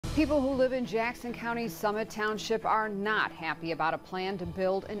People who live in Jackson County's Summit Township are not happy about a plan to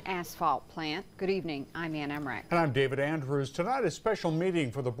build an asphalt plant. Good evening, I'm Ann Emmerich. And I'm David Andrews. Tonight, a special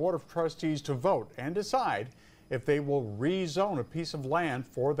meeting for the Board of Trustees to vote and decide if they will rezone a piece of land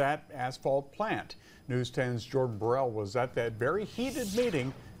for that asphalt plant. News 10's Jordan Burrell was at that very heated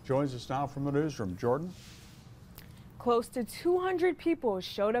meeting. Joins us now from the newsroom. Jordan? Close to 200 people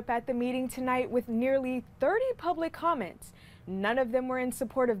showed up at the meeting tonight with nearly 30 public comments. None of them were in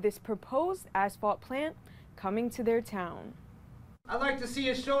support of this proposed asphalt plant coming to their town. I'd like to see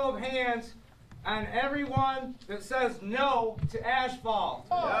a show of hands on everyone that says no to asphalt.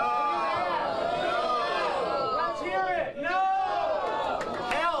 No! No! Let's hear it! No!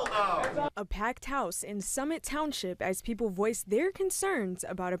 Hell no! A packed house in Summit Township as people voiced their concerns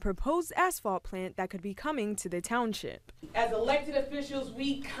about a proposed asphalt plant that could be coming to the township. As elected officials,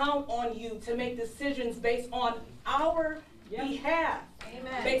 we count on you to make decisions based on our behalf.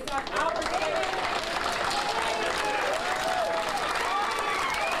 Amen. Based on our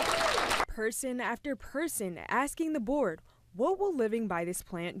Person after person asking the board, what will living by this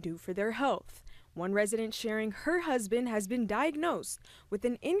plant do for their health? One resident sharing her husband has been diagnosed with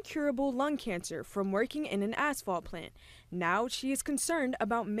an incurable lung cancer from working in an asphalt plant. Now she is concerned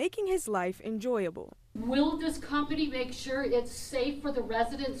about making his life enjoyable. Will this company make sure it's safe for the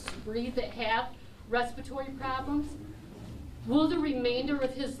residents to breathe that have respiratory problems? Will the remainder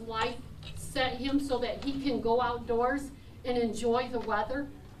of his life set him so that he can go outdoors and enjoy the weather?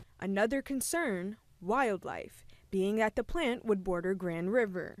 Another concern, wildlife, being that the plant would border Grand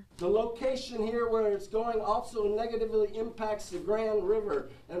River. The location here where it's going also negatively impacts the Grand River,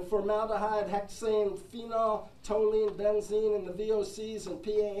 and formaldehyde, hexane, phenol, toluene, benzene, and the VOCs and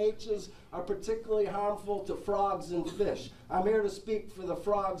PAHs are particularly harmful to frogs and fish. I'm here to speak for the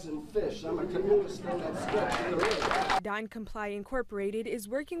frogs and fish. I'm a canoeist in that stretch of the river. Dine Comply Incorporated is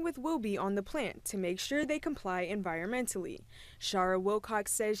working with Wilby on the plant to make sure they comply environmentally. Shara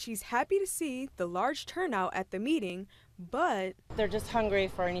Wilcox says she's happy to see the large turnout at the meeting, but they're just hungry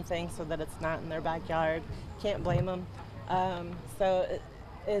for anything so that it's not in their backyard. Can't blame them.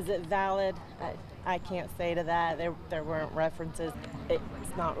 Is it valid? I can't say to that. There weren't references.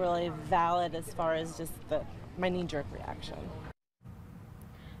 It's not really valid as far as just my knee-jerk reaction.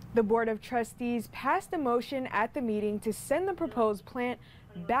 The Board of Trustees passed a motion at the meeting to send the proposed plant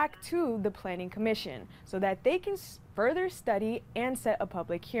back to the Planning Commission so that they can further study and set a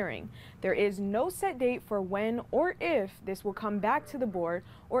public hearing. There is no set date for when or if this will come back to the board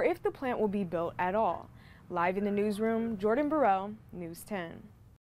or if the plant will be built at all. Live in the newsroom, Jordan Burrell, News 10.